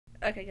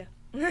Okay, go.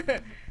 What I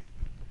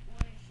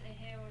say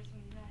here was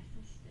some nice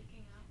and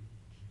sticking out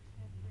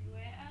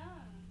everywhere.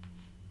 Ah,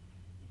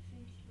 it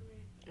seems to be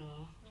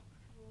Oh. not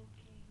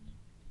walking.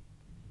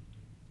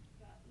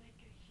 But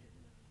like I should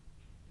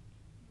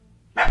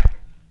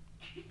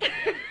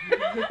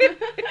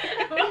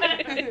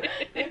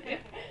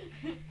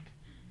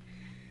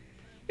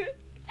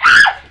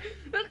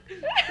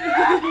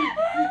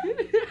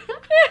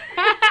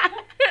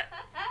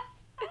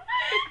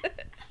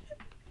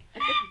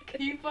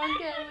Keep on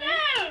going.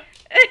 No!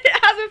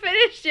 It hasn't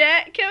finished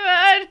yet. Come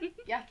on.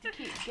 You have to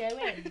keep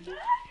going.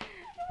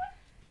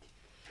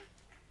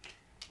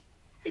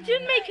 It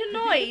didn't make a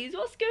noise.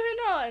 What's going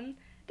on?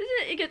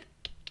 Doesn't it? It goes.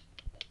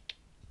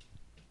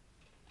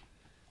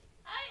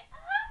 I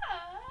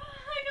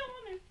don't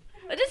want to.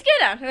 Oh, just go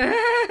down.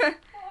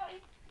 Why?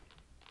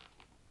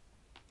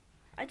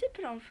 I did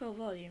put it on full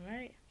volume,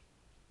 right?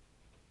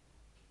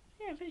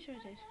 Yeah, I'm pretty sure I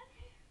did.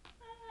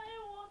 I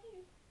don't want to.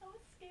 That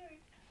was scary.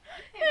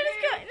 No,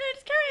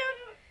 just carry on.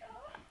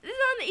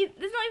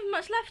 There's not even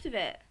much left of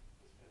it.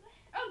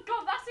 Oh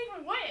god, that's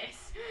even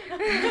worse.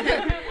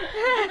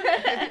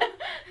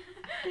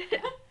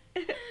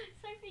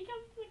 Sophie,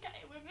 come look at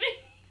it with me.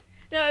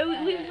 No,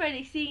 we've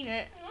already seen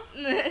it.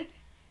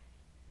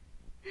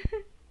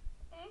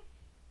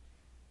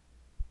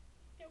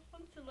 Don't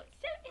want to look.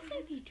 It's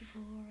only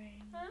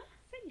drawing. Huh?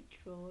 It's only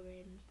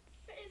drawing.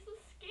 But it's so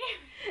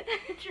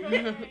scary.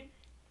 Drawing.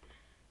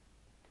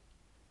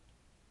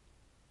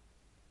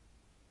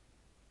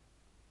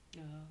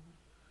 No.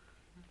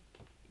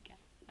 Get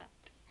that.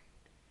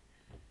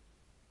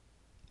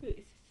 Ooh,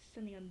 it's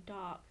suddenly on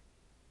dark.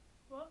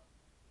 What?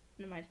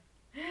 Never mind.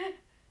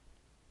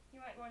 You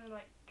might want to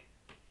like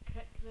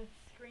click the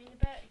screen a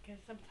bit because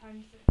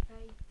sometimes it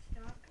fades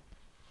dark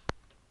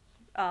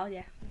Oh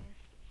yeah.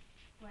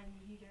 when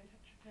you don't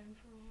touch your phone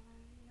for a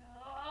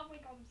while. Oh my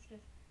god, I'm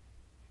scared.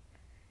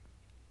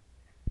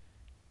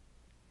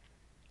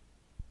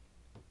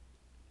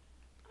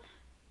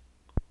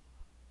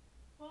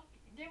 What?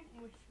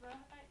 Don't whisper.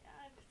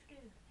 I'm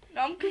scared.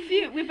 No, I'm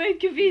confused. We're both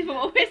confused with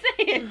what we're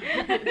saying.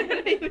 I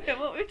don't even know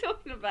what we're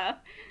talking about.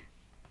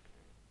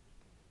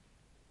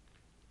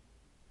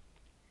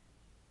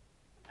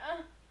 I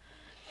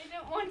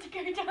don't want to go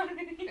down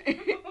anymore.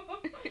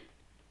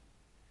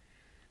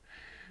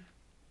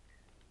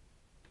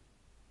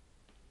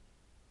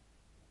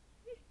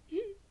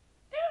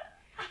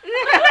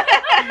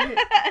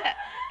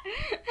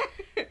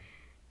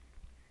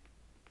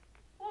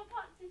 What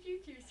part did you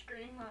two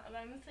scream at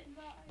around the same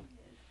time?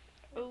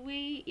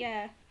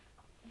 Yeah.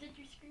 Did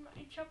you scream at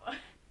each other?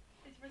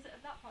 Was it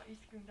at that part you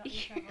screamed at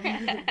each other?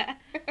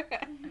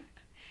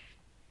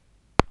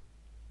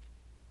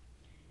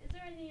 Is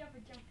there any other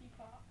jumpy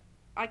part?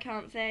 I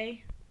can't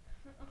say.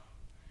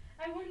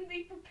 I wouldn't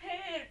be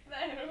prepared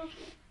though.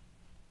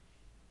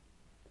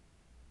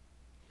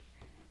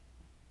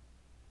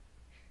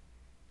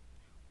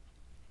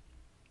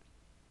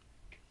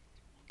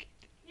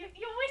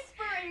 You're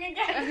whispering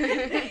again.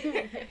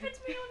 It puts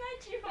me on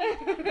edge. You are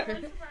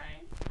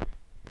whispering.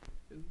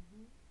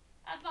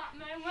 At that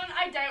moment,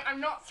 I'm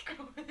not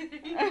scrolling.